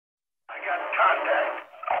contact.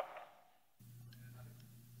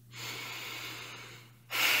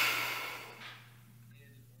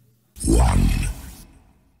 1,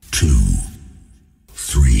 2,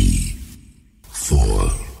 3, 4.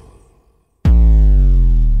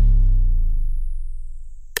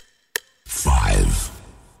 5,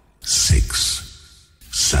 6,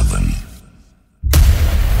 7.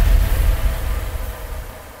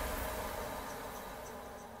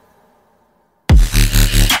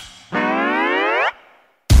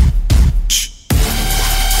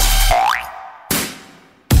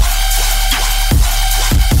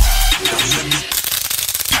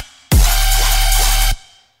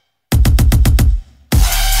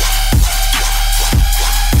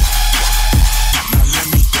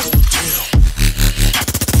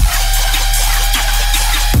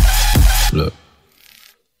 Look.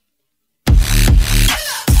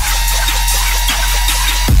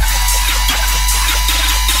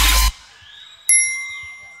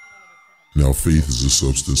 Now faith is the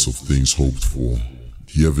substance of things hoped for,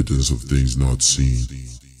 the evidence of things not seen.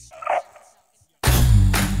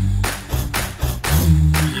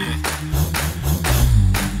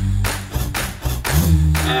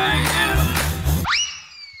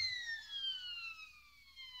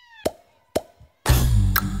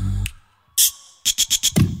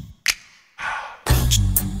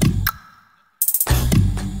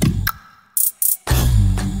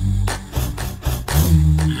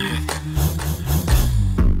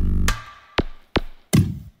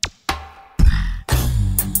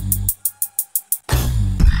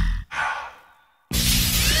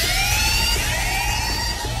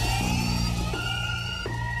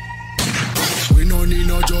 We no need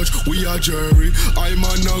no judge, we a jury. I'm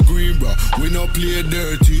on no green, bro. We no play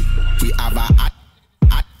dirty. We have a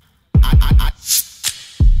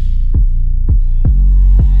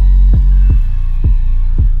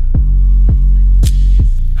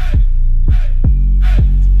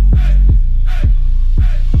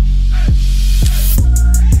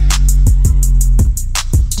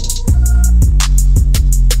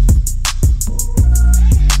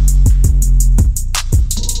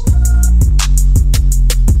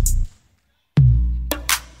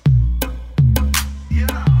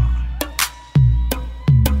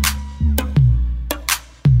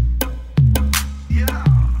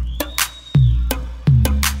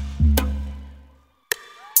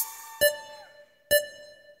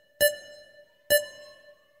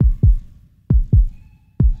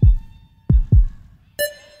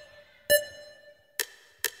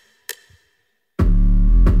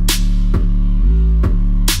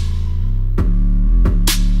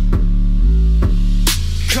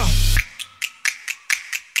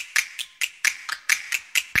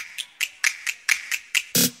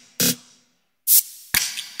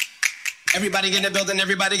Everybody in the building,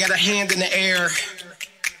 everybody got a hand in the air.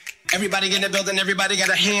 Everybody in the building, everybody got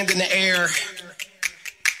a hand in the air.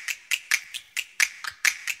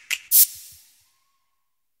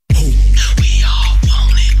 We all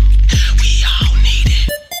want it. We all need it.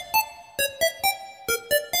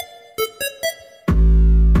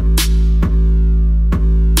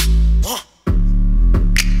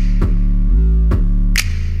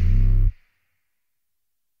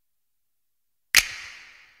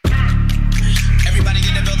 Everybody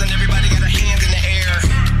in the building, everybody got a hand in the air.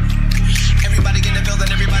 Everybody in the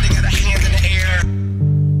building, everybody got a hand in the air.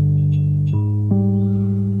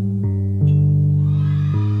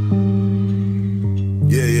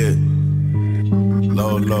 yeah.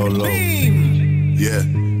 Low. Yeah.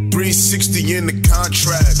 360 in the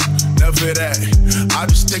contract. Never that. I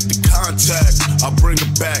just take the contact. I bring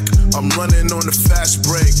it back. I'm running on the fast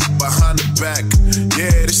break. Behind the back.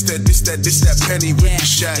 Yeah, this that penny with the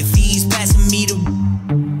shack. If he's passing me the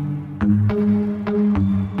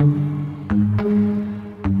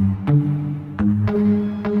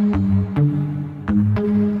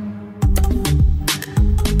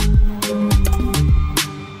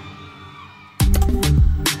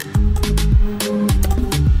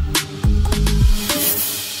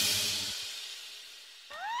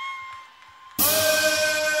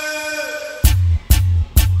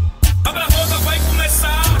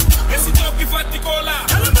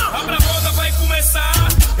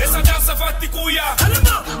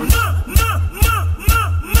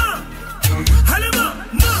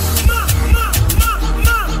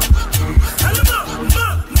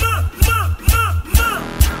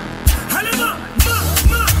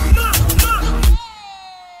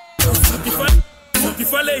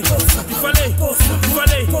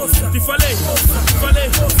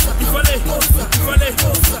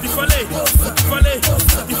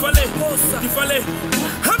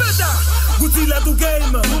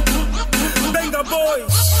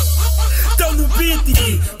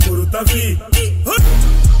biti kuruta viti.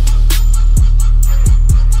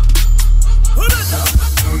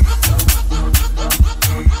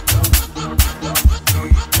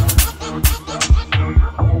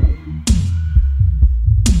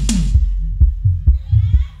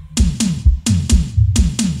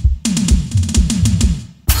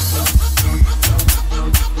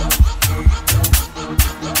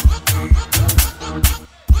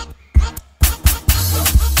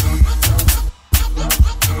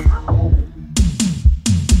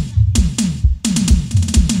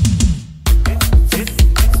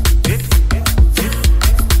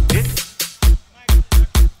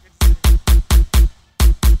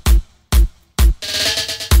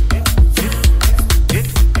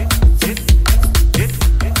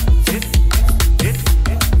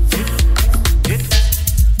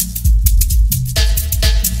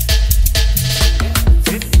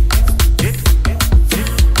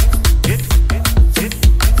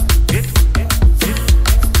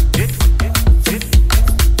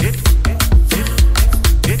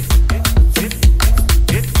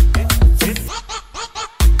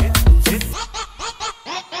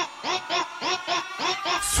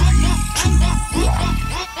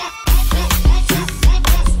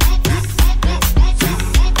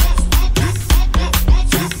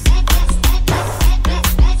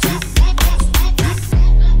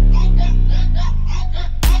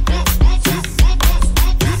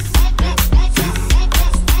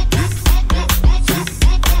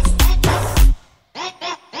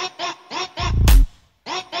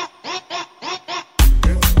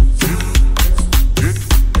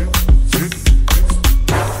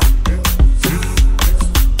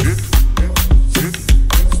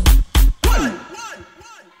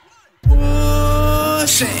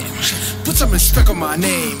 Put some respect on my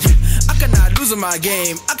name. I cannot lose my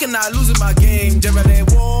game. I cannot lose my game. Jebele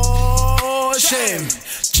wo shame.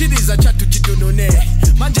 Chidis a chat to chidunone.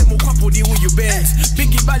 Manje mukwapo di who you bend.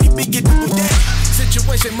 Biggie body, biggie double dead.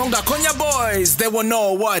 Situation monga konya boys. They will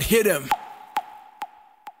know what hit him.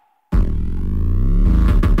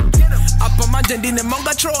 Upper manje dine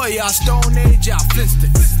monga Troy. A Stone Age, a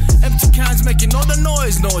Flintstones. Empty cans making all the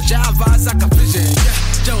noise. No Java's like a vision.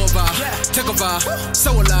 Jehovah, take over,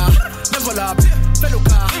 Sola, never up,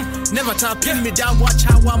 Feluka, never top, pin me down, watch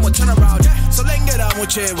how I'm gonna turn around. So let get out,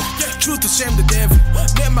 truth to shame the devil.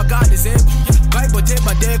 Name my God is able, Bible day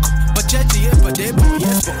by day, but church by day,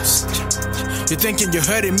 yes, boss. You're thinking you're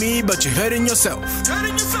hurting me, but you're hurting yourself.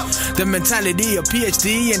 The mentality of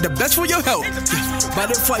PhD and the best for your health.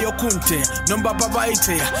 But if I kunte, number baba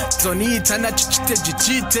ite, Tonita na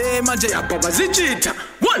chichite, manje ya baba zichita.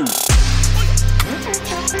 One.